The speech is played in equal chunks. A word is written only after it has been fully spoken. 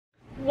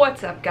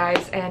What's up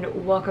guys,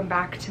 and welcome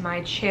back to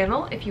my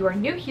channel. If you are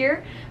new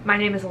here, my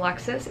name is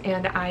Alexis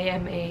and I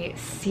am a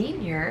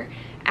senior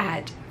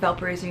at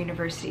Valparaiso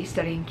University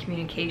studying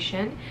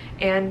communication,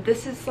 and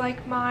this is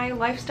like my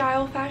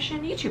lifestyle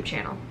fashion YouTube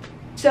channel.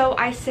 So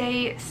I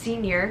say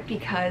senior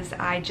because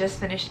I just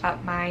finished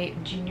up my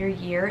junior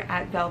year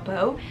at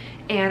Valpo,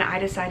 and I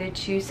decided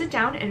to sit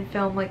down and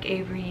film like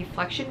a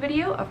reflection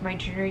video of my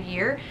junior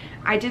year.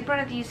 I did one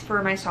of these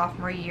for my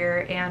sophomore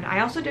year, and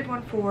I also did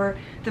one for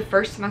the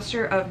first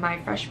semester of my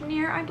freshman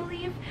year, I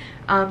believe.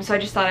 So I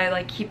just thought I'd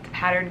like keep the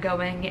pattern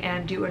going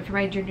and do one for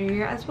my junior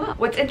year as well.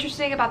 What's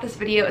interesting about this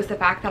video is the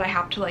fact that I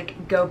have to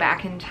like go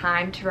back in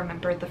time to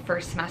remember the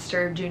first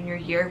semester of junior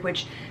year,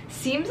 which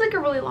seems like a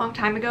really long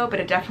time ago, but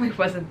it definitely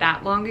wasn't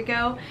that long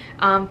ago.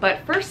 But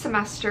first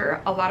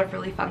semester, a lot of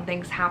really fun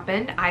things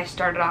happened. I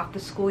started off the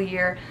school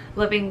year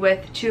living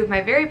with two of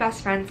my very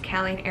best friends,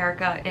 Callie and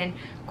Erica, in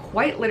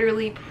quite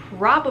literally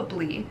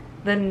probably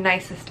the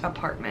nicest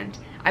apartment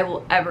I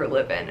will ever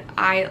live in.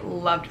 I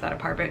loved that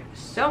apartment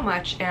so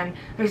much, and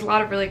there's a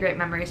lot of really great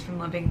memories from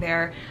living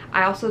there.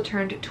 I also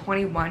turned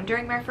 21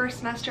 during my first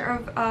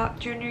semester of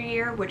junior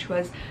year, which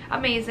was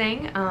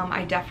amazing.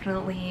 I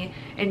definitely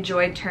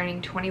enjoyed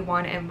turning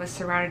 21 and was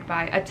surrounded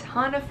by a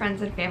ton of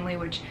friends and family,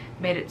 which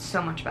made it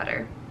so much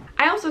better.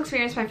 I also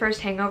experienced my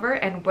first hangover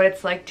and what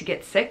it's like to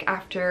get sick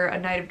after a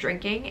night of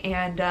drinking,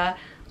 and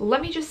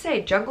let me just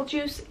say, jungle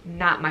juice,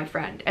 not my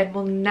friend, and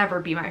will never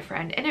be my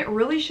friend, and it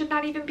really should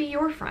not even be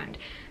your friend.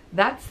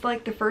 That's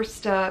like the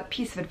first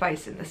piece of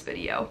advice in this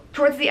video.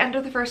 Towards the end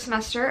of the first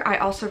semester, I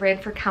also ran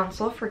for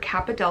council for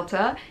Kappa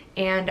Delta,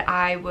 and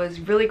I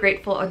was really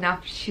grateful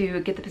enough to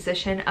get the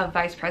position of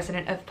Vice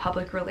President of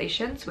Public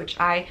Relations, which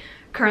I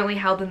currently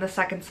held in the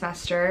second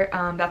semester.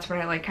 That's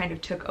when I like kind of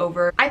took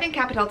over. I think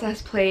Kappa Delta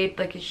has played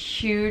like a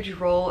huge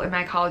role in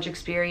my college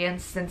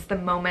experience since the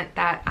moment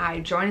that I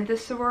joined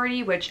this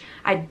sorority, which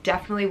I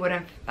definitely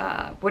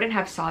wouldn't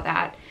have saw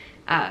that.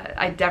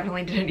 I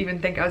definitely didn't even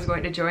think I was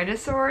going to join a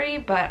sorority,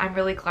 but I'm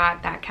really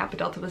glad that Kappa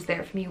Delta was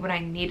there for me when I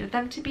needed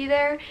them to be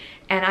there,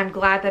 and I'm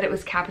glad that it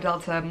was Kappa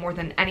Delta more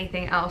than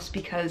anything else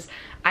because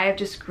I have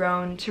just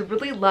grown to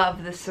really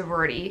love this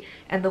sorority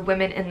and the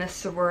women in this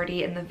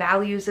sorority and the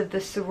values of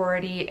this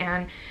sorority,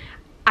 and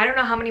I don't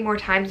know how many more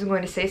times I'm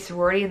going to say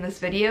sorority in this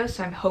video,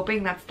 so I'm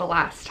hoping that's the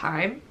last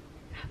time,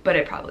 but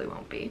it probably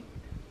won't be.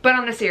 But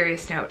on a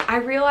serious note, I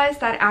realized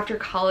that after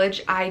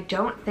college, I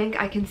don't think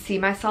I can see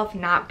myself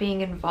not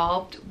being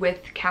involved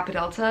with Kappa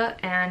Delta,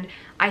 and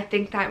I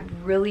think that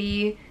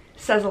really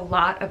says a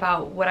lot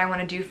about what I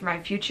want to do for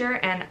my future,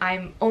 and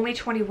I'm only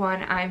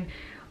 21. I'm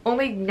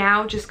only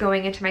now just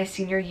going into my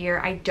senior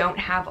year. I don't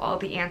have all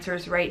the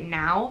answers right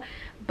now,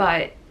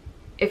 but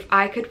if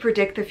I could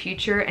predict the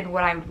future and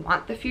what I would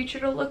want the future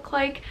to look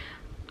like,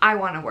 I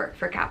want to work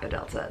for Kappa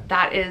Delta.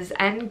 That is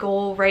end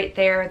goal right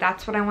there.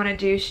 That's what I want to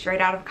do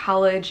straight out of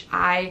college.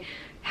 I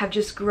have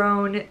just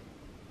grown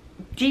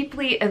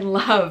deeply in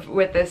love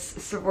with this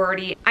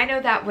sorority. I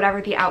know that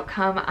whatever the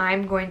outcome,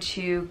 I'm going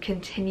to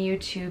continue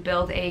to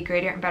build a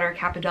greater and better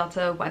Kappa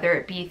Delta, whether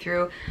it be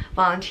through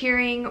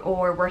volunteering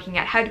or working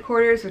at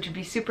headquarters, which would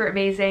be super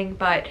amazing,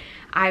 but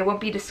I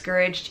won't be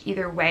discouraged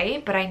either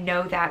way. But I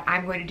know that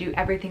I'm going to do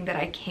everything that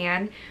I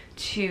can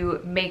to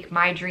make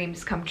my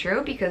dreams come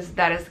true, because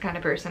that is the kind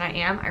of person I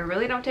am. I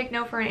really don't take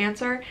no for an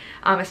answer,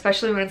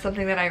 especially when it's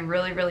something that I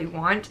really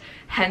want,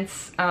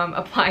 hence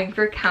applying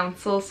for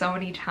council so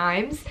many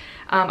times.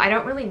 I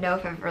don't really know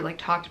if I've ever like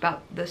talked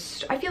about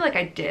this. I feel like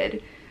I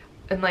did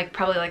in like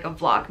probably like a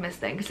Vlogmas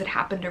thing because it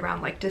happened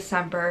around like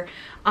December,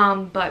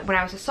 but when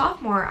I was a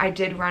sophomore I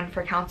did run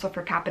for council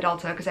for Kappa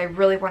Delta because I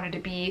really wanted to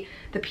be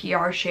the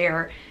PR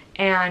chair,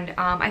 and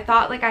I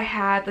thought like I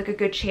had like a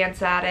good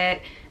chance at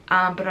it.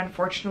 But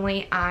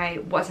unfortunately I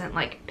wasn't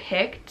like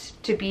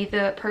picked to be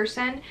the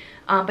person,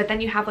 but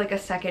then you have like a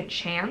second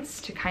chance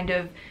to kind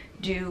of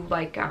do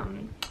like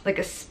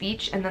a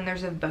speech, and then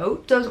there's a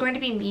vote. So it was going to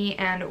be me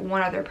and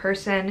one other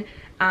person.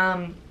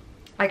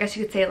 I guess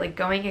you could say like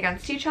going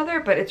against each other,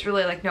 but it's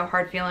really like no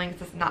hard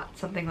feelings. It's not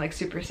something like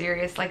super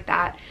serious like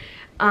that.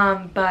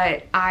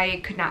 But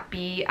I could not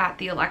be at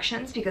the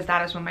elections because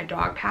that is when my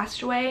dog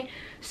passed away.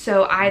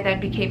 So I then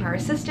became her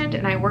assistant,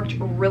 and I worked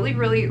really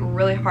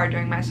hard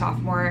during my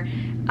sophomore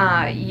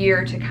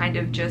year to kind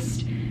of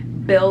just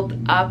build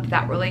up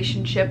that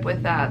relationship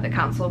with the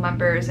council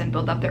members and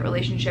build up that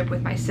relationship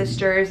with my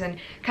sisters and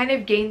kind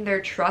of gain their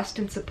trust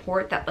and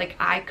support that like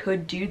I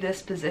could do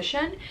this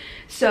position.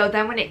 So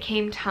then when it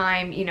came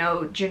time, you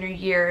know, junior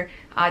year,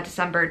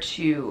 December,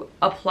 to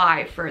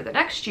apply for the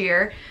next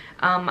year,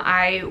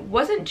 I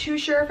wasn't too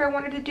sure if I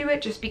wanted to do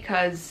it just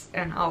because,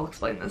 and I'll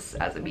explain this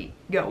as we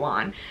go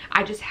on,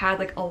 I just had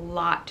like a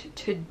lot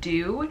to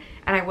do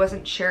and I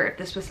wasn't sure if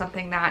this was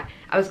something that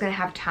I was gonna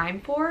have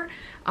time for.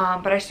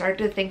 But I started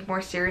to think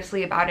more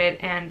seriously about it,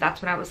 and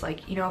that's when I was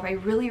like, you know, if I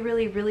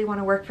really want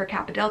to work for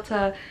Kappa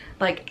Delta,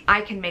 like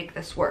I can make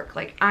this work.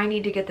 Like I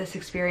need to get this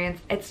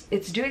experience.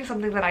 It's doing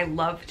something that I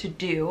love to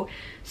do.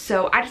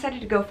 So I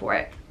decided to go for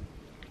it.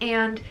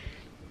 And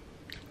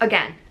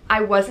again,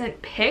 I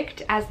wasn't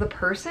picked as the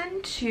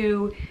person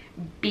to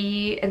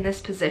be in this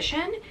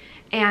position.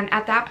 And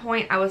at that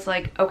point I was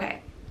like,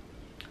 okay,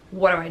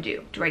 what do I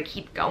do? Do I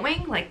keep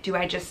going? Like, do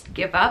I just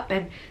give up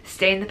and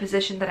stay in the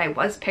position that I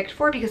was picked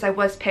for? Because I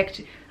was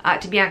picked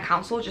to be on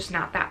council, just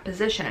not that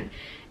position.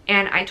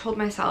 And I told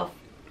myself,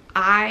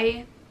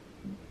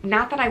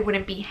 not that I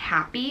wouldn't be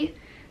happy,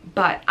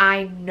 but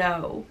I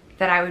know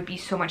that I would be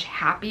so much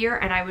happier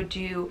and I would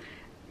do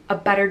a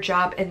better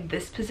job in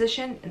this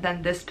position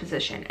than this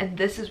position. And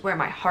this is where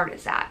my heart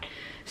is at.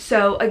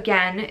 So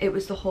again, it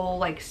was the whole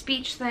like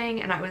speech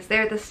thing, and I was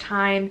there this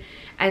time,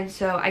 and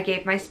so I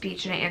gave my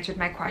speech and I answered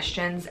my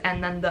questions,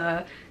 and then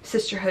the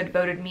sisterhood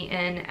voted me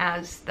in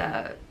as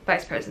the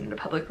vice president of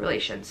public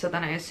relations. So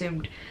then I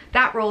assumed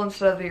that role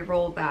instead of the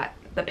role that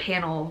the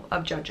panel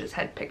of judges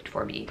had picked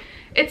for me.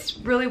 It's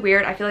really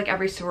weird. I feel like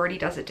every sorority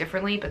does it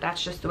differently, but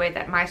that's just the way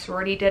that my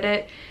sorority did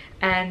it.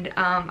 And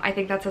I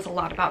think that says a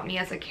lot about me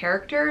as a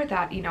character,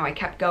 that, you know, I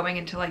kept going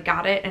until I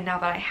got it, and now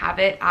that I have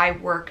it, I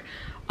work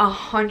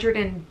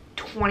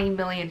 120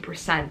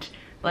 million%.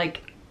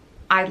 Like,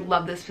 I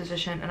love this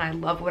position and I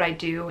love what I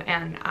do,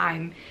 and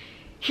I'm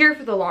here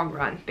for the long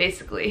run,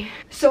 basically.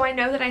 So I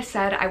know that I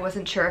said I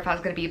wasn't sure if I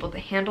was going to be able to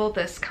handle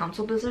this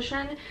council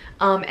position,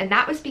 and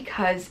that was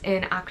because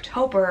in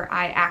October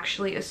I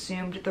actually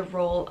assumed the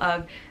role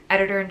of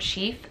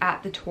editor-in-chief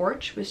at The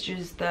Torch, which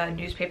is the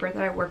newspaper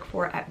that I work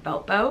for at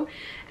Valpo.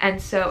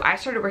 And so I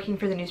started working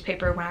for the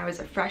newspaper when I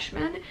was a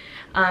freshman.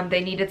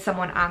 They needed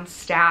someone on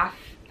staff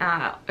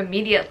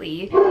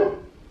immediately.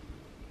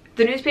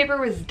 The newspaper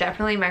was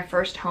definitely my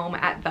first home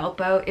at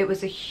Valpo. It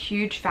was a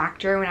huge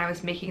factor when I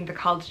was making the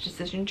college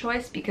decision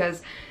choice,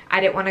 because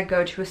I didn't want to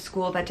go to a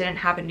school that didn't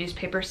have a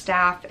newspaper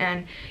staff,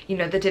 and, you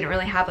know, that didn't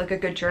really have like a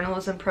good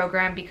journalism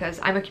program,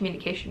 because I'm a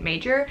communication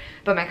major,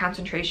 but my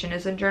concentration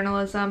is in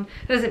journalism.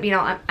 That doesn't mean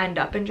I'll end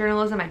up in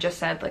journalism. I just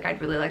said, like,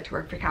 I'd really like to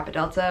work for Kappa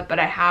Delta, but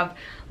I have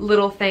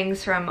little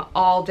things from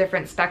all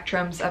different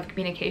spectrums of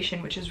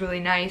communication, which is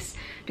really nice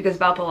because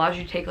Valpo allows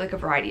you to take like a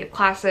variety of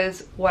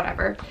classes,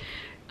 whatever.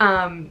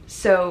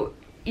 So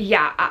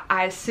yeah,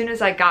 as soon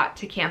as I got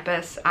to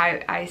campus,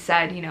 I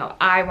said, you know,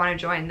 I want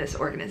to join this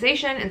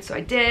organization, and so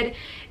I did,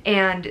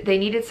 and they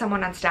needed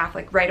someone on staff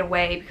like right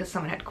away because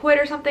someone had quit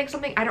or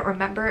something, I don't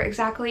remember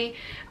exactly,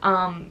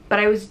 but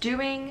I was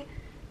doing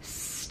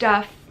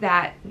stuff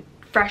that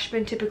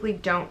freshmen typically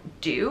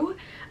don't do.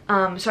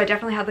 So I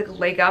definitely had like a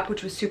leg up,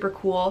 which was super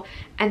cool.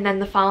 And then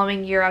the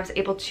following year I was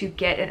able to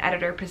get an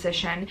editor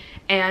position,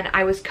 and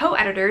I was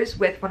co-editors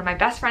with one of my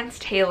best friends,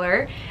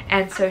 Taylor.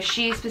 And so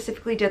she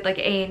specifically did like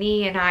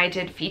A&E and I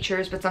did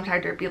features, but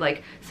sometimes there'd be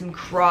like some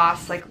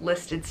cross like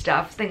listed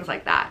stuff, things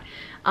like that.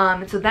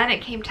 And so then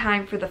it came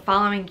time for the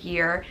following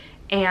year,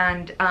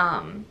 and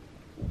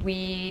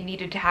we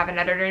needed to have an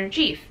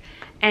editor-in-chief.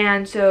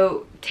 And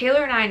so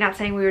Taylor and I, not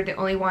saying we were the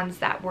only ones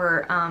that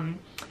were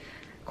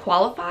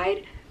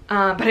qualified,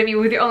 but I mean,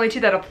 we were the only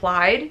two that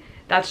applied.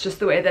 That's just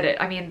the way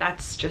that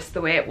that's just the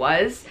way it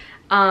was.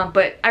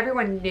 But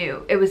everyone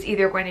knew it was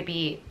either going to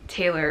be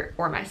Taylor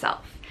or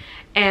myself.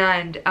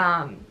 And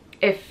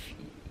if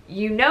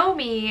you know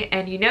me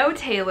and you know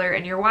Taylor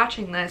and you're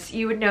watching this,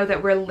 you would know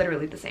that we're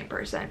literally the same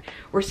person.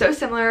 We're so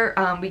similar.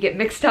 We get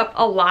mixed up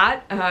a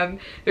lot.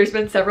 There's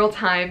been several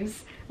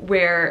times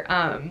where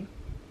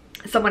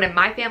someone in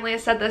my family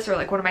has said this, or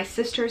like one of my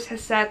sisters has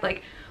said,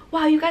 like,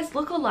 wow, you guys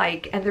look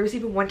alike. And there was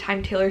even one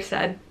time Taylor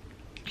said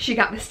she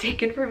got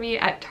mistaken for me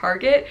at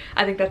Target.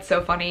 I think that's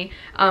so funny.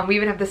 We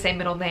even have the same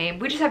middle name.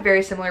 We just have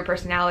very similar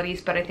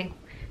personalities, but I think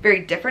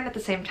very different at the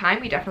same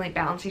time. We definitely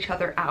balance each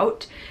other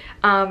out.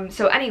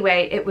 So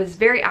anyway, it was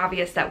very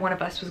obvious that one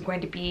of us was going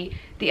to be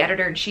the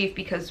editor-in-chief,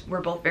 because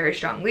we're both very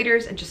strong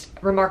leaders and just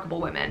remarkable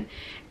women.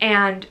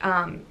 And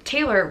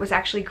Taylor was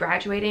actually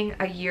graduating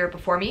a year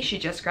before me. She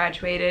just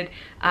graduated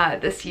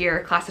this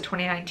year, class of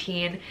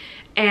 2019.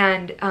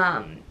 And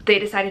they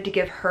decided to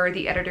give her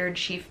the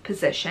editor-in-chief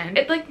position.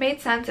 It like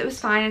made sense, it was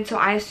fine, and so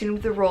I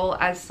assumed the role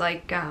as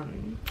like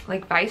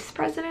vice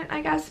president,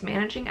 I guess,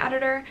 managing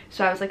editor.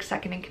 So I was like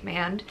second in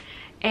command.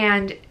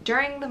 And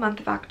during the month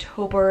of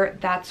October,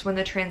 that's when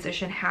the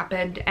transition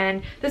happened.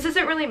 And this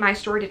isn't really my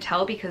story to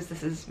tell because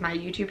this is my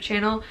YouTube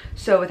channel.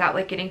 So without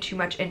like getting too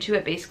much into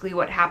it, basically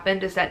what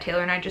happened is that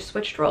Taylor and I just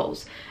switched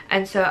roles.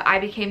 And so I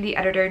became the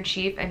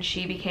editor-in-chief and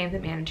she became the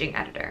managing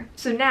editor.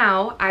 So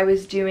now I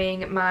was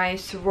doing my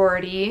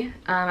sorority.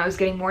 I was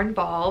getting more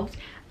involved.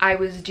 I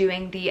was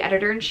doing the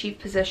editor-in-chief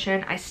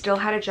position. I still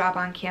had a job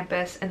on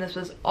campus, and this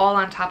was all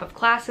on top of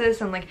classes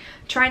and like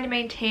trying to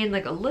maintain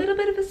like a little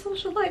bit of a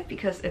social life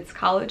because it's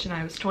college and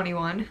I was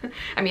 21.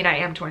 I mean, I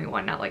am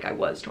 21, not like I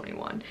was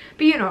 21,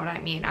 but you know what I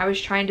mean. I was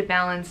trying to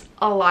balance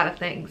a lot of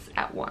things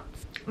at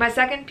once. My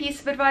second piece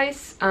of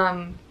advice,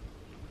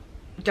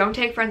 don't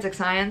take forensic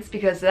science,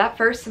 because that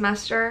first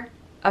semester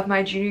of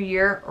my junior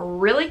year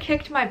really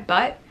kicked my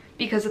butt.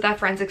 Because of that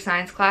forensic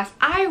science class,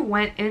 I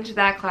went into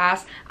that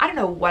class, I don't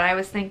know what I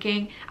was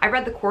thinking. I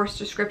read the course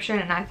description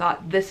and I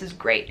thought, this is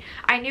great.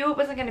 I knew it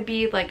wasn't going to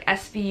be like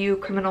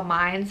SVU criminal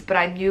minds, but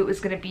I knew it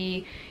was going to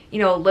be, you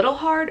know, a little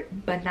hard,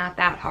 but not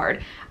that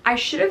hard. I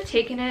should have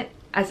taken it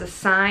as a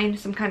sign,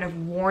 some kind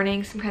of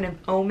warning, some kind of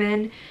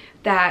omen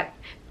that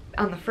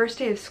on the first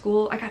day of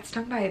school, I got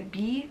stung by a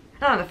bee.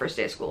 Not on the first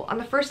day of school. On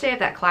the first day of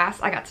that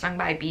class, I got stung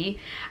by a bee.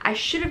 I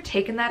should have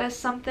taken that as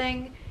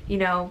something, you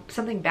know,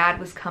 something bad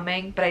was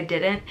coming, but I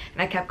didn't.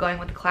 And I kept going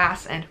with the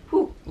class and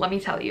whew, let me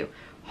tell you,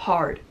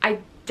 hard. I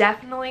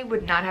definitely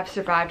would not have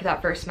survived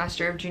that first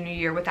semester of junior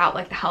year without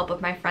like the help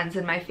of my friends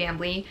and my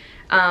family.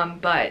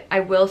 But I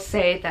will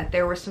say that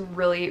there were some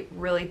really,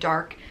 really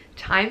dark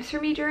times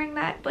for me during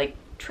that like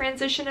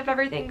transition of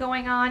everything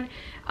going on,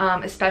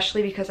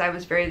 especially because I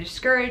was very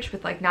discouraged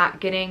with like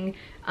not getting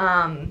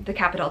the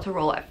Kappa Delta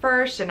role at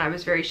first, and I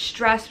was very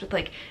stressed with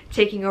like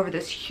taking over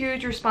this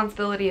huge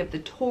responsibility of the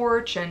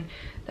torch and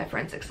that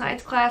forensic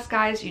science class.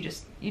 Guys,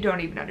 you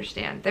don't even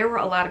understand. There were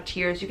a lot of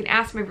tears. You can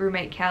ask my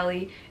roommate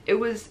Callie. It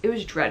was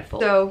dreadful.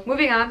 So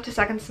moving on to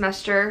second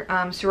semester,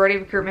 sorority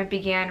recruitment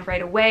began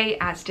right away,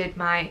 as did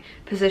my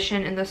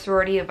position in the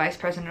sorority of vice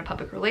president of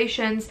public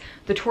relations.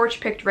 The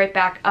torch picked right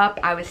back up.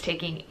 I was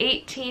taking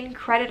 18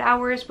 credit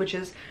hours, which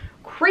is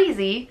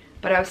crazy,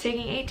 but I was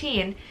taking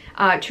 18.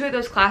 2 of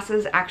those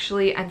classes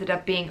actually ended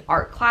up being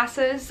art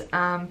classes,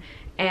 and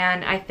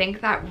I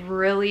think that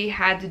really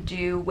had to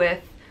do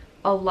with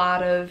a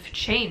lot of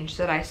change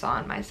that I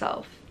saw in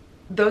myself.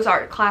 Those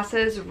art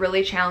classes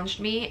really challenged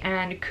me,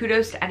 and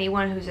kudos to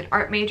anyone who's an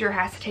art major,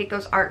 has to take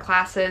those art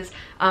classes.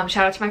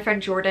 Shout out to my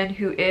friend Jordan,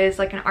 who is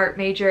like an art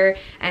major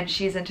and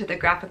she's into the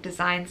graphic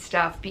design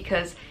stuff,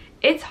 because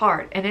it's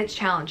hard and it's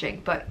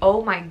challenging, but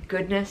oh my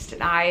goodness,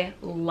 did I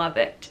love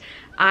it.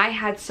 I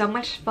had so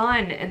much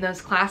fun in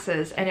those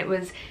classes and it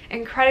was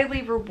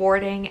incredibly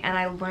rewarding, and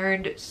I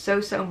learned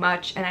so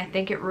much, and I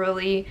think it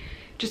really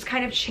just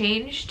kind of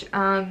changed,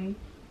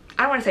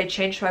 I don't want to say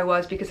changed who I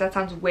was, because that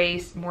sounds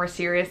way more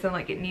serious than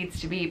like it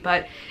needs to be,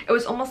 but it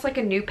was almost like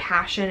a new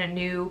passion, a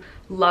new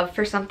love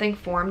for something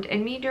formed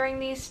in me during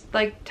these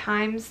like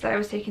times that I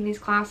was taking these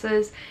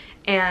classes.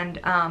 And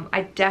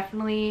I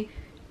definitely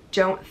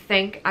don't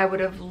think I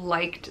would have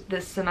liked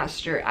this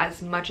semester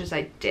as much as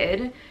I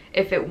did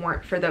if it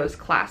weren't for those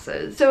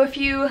classes. So a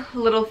few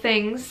little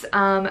things.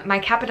 My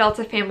Kappa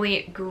Delta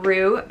family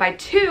grew by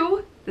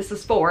 2. This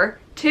is 4.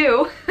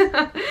 2.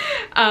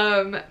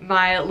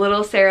 My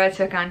little Sarah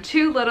took on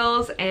 2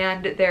 littles,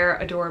 and they're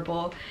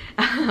adorable.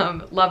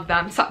 Love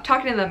them. Stop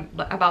talking to them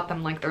about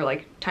them like they're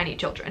like tiny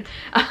children.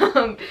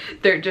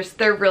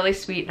 They're really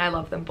sweet, and I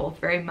love them both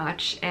very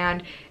much.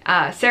 And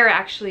Sarah,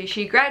 actually,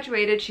 she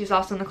graduated. She's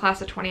also in the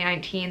class of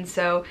 2019,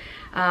 so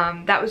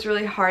that was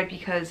really hard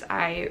because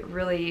I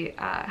really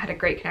had a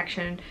great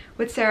connection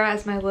with Sarah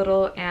as my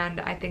little, and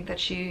I think that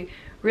she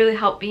really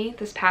helped me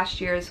this past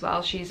year as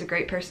well. She's a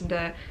great person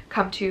to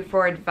come to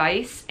for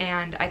advice,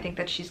 and I think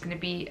that she's going to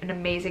be an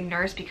amazing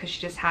nurse because she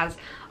just has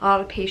a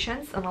lot of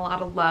patience and a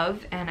lot of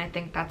love, and I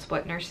think that's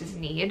what nurses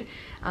need.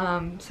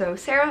 So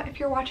Sarah, if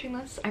you're watching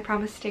this, I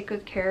promise to take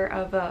good care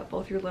of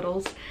both your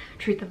littles,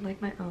 treat them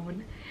like my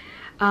own.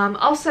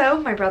 Also,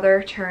 my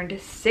brother turned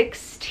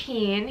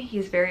 16.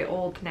 He's very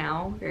old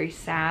now, very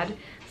sad,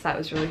 so that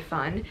was really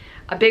fun.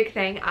 A big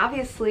thing,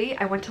 obviously,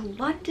 I went to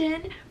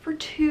London for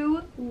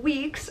 2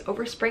 weeks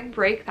over spring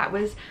break. That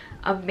was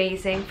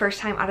amazing. First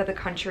time out of the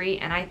country,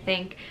 and I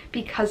think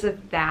because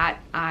of that,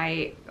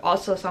 I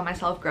also saw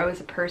myself grow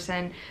as a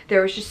person.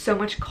 There was just so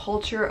much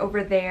culture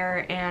over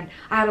there, and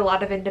I had a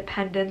lot of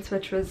independence,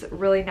 which was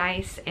really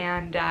nice,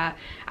 and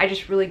I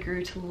just really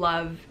grew to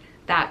love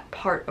that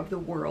part of the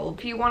world.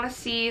 If you want to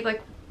see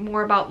like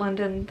more about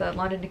London, the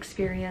London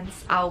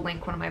experience, I'll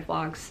link one of my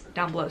vlogs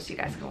down below so you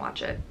guys can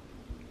watch it.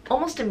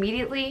 Almost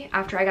immediately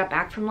after I got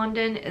back from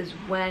London is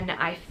when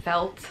I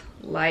felt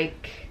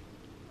like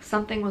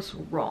something was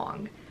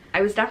wrong.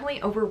 I was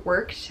definitely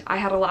overworked. I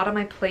had a lot on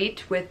my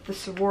plate with the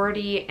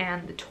sorority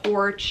and the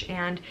torch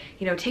and,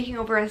 you know, taking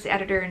over as the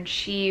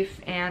editor-in-chief,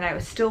 and I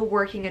was still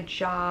working a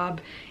job,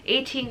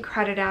 18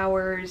 credit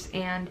hours,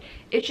 and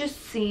it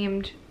just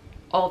seemed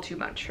all too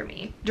much for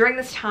me. During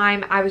this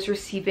time, I was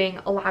receiving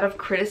a lot of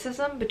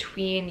criticism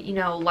between, you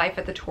know, life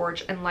at the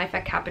torch and life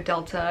at Kappa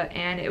Delta,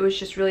 and it was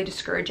just really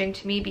discouraging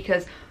to me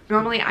because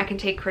normally I can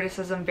take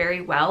criticism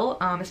very well,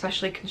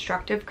 especially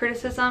constructive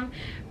criticism,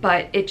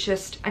 but it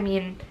just, I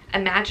mean,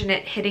 imagine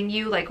it hitting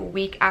you like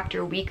week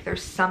after week.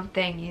 There's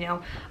something, you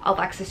know,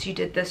 Alexis, you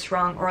did this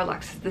wrong, or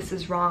Alexis, this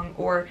is wrong,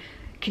 or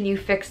can you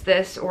fix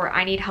this, or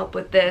I need help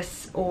with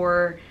this,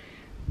 or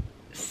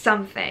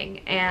something.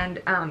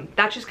 And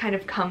that just kind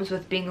of comes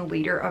with being a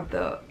leader of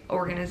the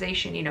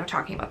organization, you know,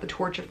 talking about the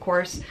torch, of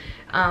course.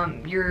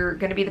 You're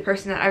going to be the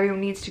person that everyone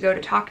needs to go to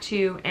talk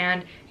to,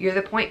 and you're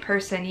the point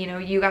person, you know,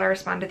 you got to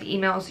respond to the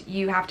emails,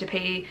 you have to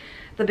pay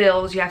the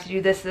bills, you have to do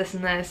this, this,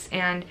 and this,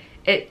 and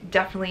it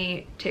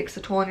definitely takes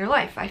a toll on your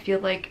life. I feel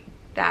like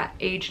that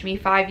aged me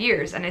 5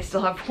 years, and I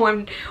still have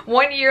one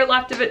year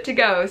left of it to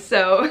go,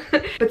 so.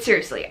 But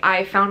seriously,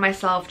 I found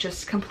myself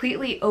just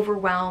completely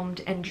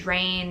overwhelmed and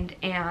drained,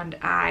 and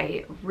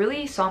I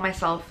really saw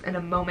myself in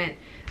a moment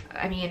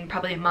I mean,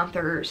 probably a month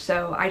or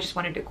so, I just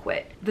wanted to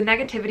quit. The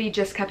negativity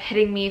just kept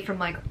hitting me from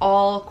like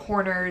all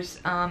corners.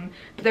 But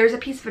there's a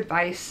piece of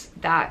advice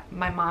that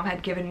my mom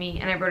had given me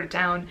and I wrote it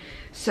down.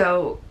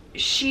 So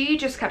she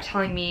just kept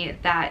telling me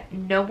that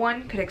no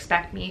one could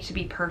expect me to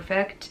be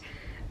perfect.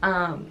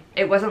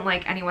 It wasn't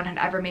like anyone had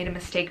ever made a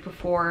mistake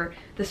before.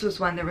 This was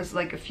when there was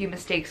like a few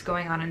mistakes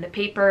going on in the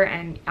paper,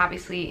 and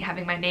obviously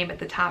having my name at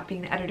the top,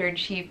 being the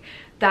editor-in-chief,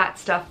 that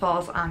stuff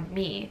falls on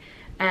me.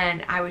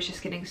 And I was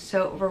just getting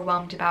so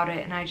overwhelmed about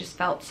it, and I just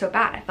felt so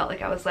bad. I felt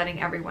like I was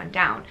letting everyone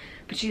down.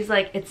 But she's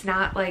like, it's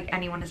not like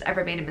anyone has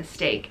ever made a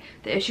mistake.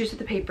 The issues with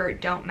the paper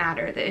don't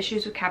matter. The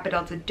issues with Kappa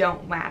Delta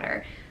don't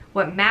matter.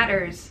 What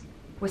matters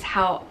was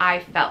how I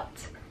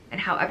felt and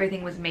how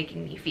everything was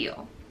making me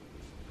feel.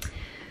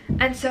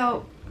 And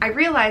so I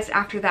realized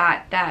after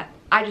that that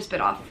I just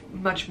bit off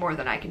much more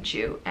than I can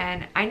chew,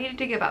 and I needed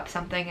to give up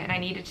something, and I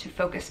needed to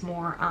focus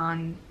more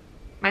on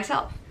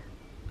myself.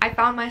 I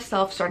found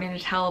myself starting to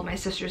tell my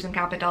sisters in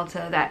Kappa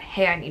Delta that,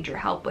 hey, I need your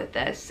help with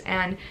this.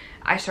 And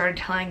I started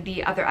telling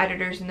the other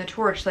editors in the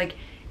Torch, like,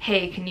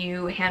 hey, can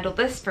you handle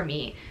this for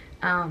me?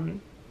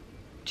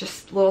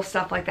 Just little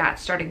stuff like that,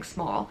 starting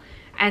small.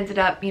 I ended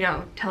up, you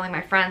know, telling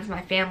my friends,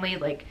 my family,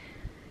 like,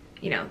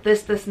 you know,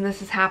 this, and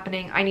this is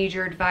happening. I need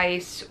your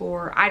advice,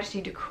 or I just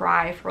need to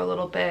cry for a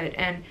little bit.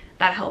 And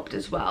that helped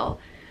as well.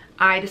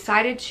 I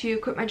decided to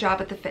quit my job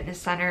at the fitness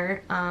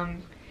center,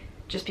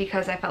 just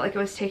because I felt like it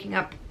was taking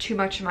up too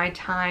much of my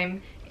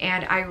time,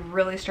 and I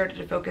really started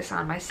to focus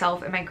on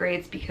myself and my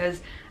grades,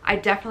 because I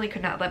definitely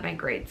could not let my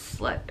grades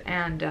slip.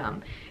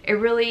 And it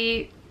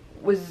really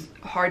was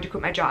hard to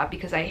quit my job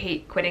because I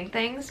hate quitting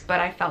things, but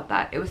I felt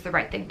that it was the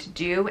right thing to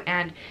do.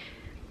 And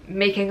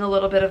making a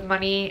little bit of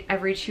money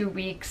every 2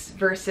 weeks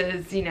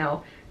versus, you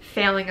know,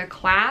 failing a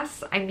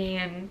class, I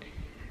mean,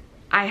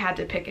 I had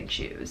to pick and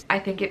choose. I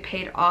think it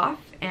paid off,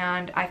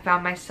 and I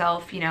found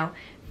myself, you know,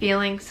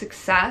 feeling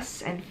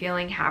success and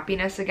feeling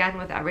happiness again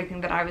with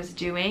everything that I was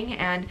doing.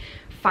 And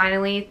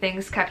finally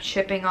things kept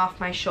chipping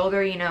off my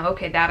shoulder, you know,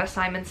 okay, that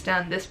assignment's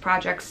done, this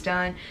project's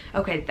done,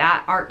 okay,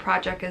 that art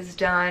project is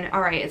done, all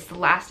right, it's the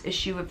last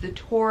issue of the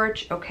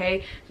Torch,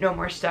 okay, no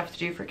more stuff to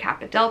do for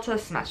Kappa Delta,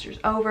 semester's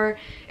over.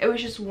 It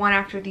was just one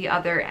after the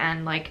other,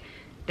 and like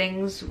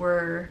things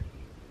were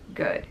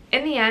good.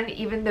 In the end,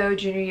 even though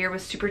junior year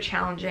was super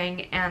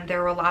challenging and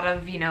there were a lot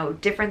of, you know,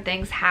 different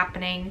things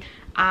happening,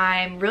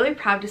 I'm really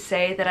proud to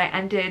say that I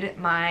ended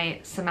my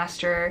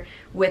semester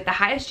with the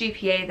highest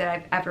GPA that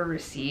I've ever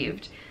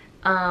received.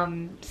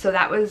 So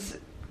that was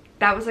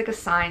like a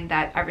sign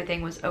that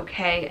everything was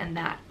okay, and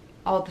that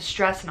all the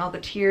stress and all the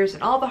tears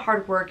and all the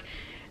hard work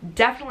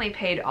definitely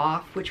paid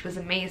off, which was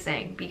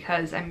amazing,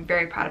 because I'm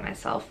very proud of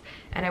myself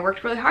and I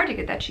worked really hard to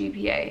get that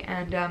GPA,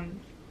 and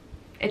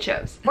it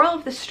shows. Moral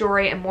of the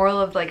story, and moral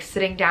of like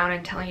sitting down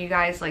and telling you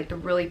guys like the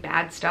really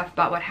bad stuff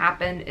about what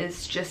happened,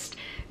 is just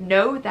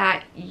know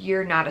that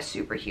you're not a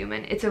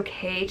superhuman. It's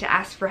okay to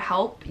ask for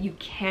help. You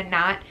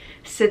cannot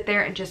sit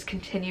there and just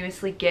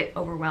continuously get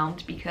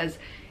overwhelmed, because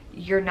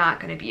you're not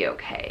going to be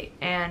okay.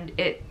 And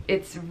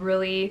it's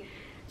really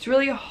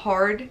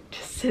hard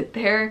to sit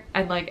there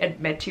and like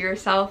admit to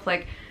yourself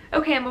like,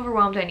 okay, I'm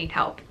overwhelmed, I need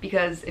help.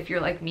 Because if you're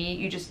like me,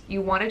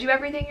 you want to do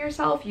everything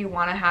yourself. You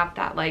want to have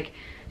that like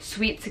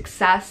sweet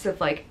success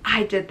of like,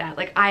 I did that,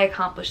 like I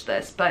accomplished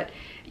this. But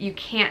you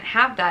can't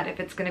have that if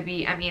it's gonna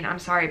be, I mean, I'm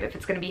sorry, but if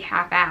it's gonna be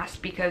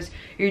half-assed, because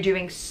you're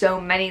doing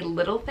so many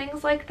little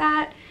things like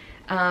that.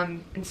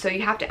 And so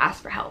you have to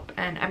ask for help,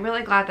 and I'm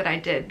really glad that I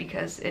did,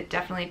 because it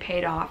definitely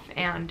paid off.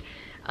 And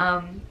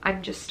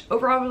I'm just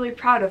overall really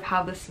proud of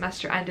how this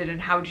semester ended and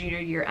how junior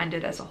year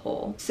ended as a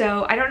whole.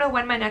 So I don't know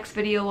when my next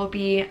video will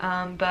be,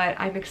 but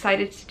I'm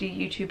excited to do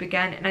YouTube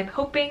again, and I'm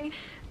hoping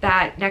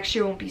that next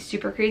year won't be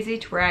super crazy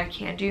to where I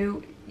can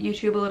do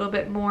YouTube a little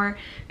bit more,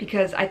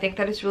 because I think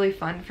that it's really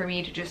fun for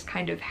me to just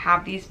kind of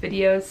have these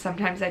videos.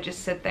 Sometimes I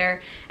just sit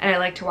there and I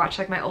like to watch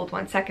like my old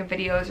 1 second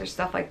videos or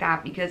stuff like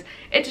that, because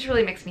it just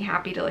really makes me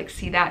happy to like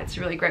see that. It's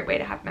a really great way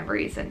to have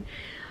memories. And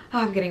oh,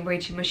 I'm getting way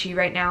too mushy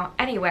right now.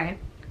 Anyway,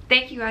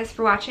 thank you guys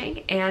for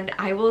watching, and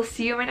I will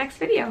see you in my next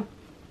video.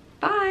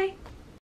 Bye!